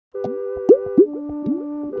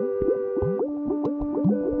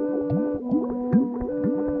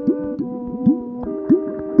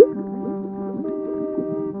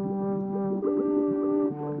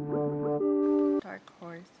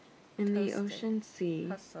ocean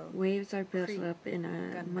sea, waves are built up in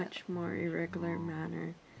a much more irregular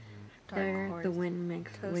manner. There, the wind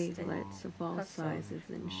makes wavelets of all sizes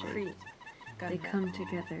and shapes. They come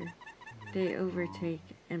together, they overtake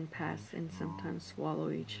and pass and sometimes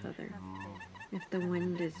swallow each other. If the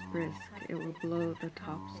wind is brisk, it will blow the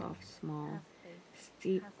tops off small,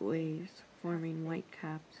 steep waves, forming white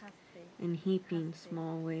caps and heaping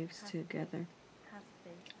small waves together.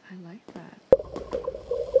 I like that.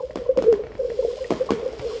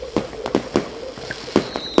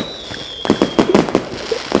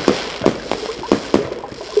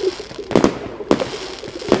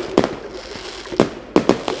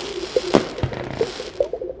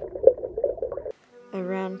 A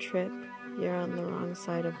round trip, you're on the wrong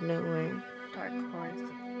side of nowhere. Dark horse,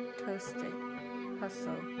 toasted,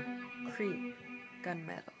 hustle, creep,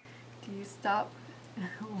 gunmetal. Do you stop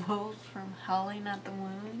wolves from howling at the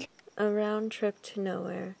moon? A round trip to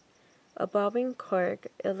nowhere. A bobbing cork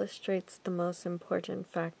illustrates the most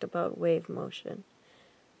important fact about wave motion.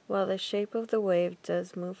 While the shape of the wave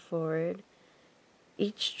does move forward,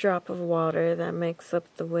 each drop of water that makes up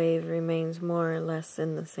the wave remains more or less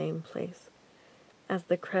in the same place. As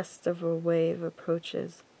the crest of a wave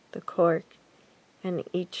approaches the cork, and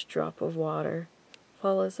each drop of water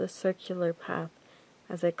follows a circular path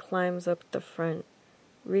as it climbs up the front,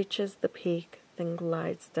 reaches the peak, then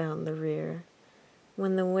glides down the rear.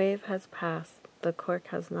 When the wave has passed, the cork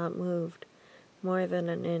has not moved more than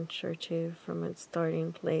an inch or two from its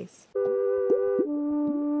starting place.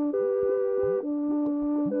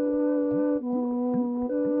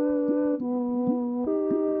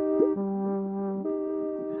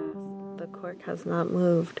 The cork has not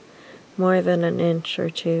moved more than an inch or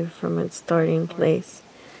two from its starting place.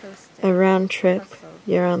 A round trip,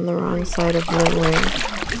 you're on the wrong side of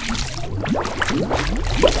nowhere.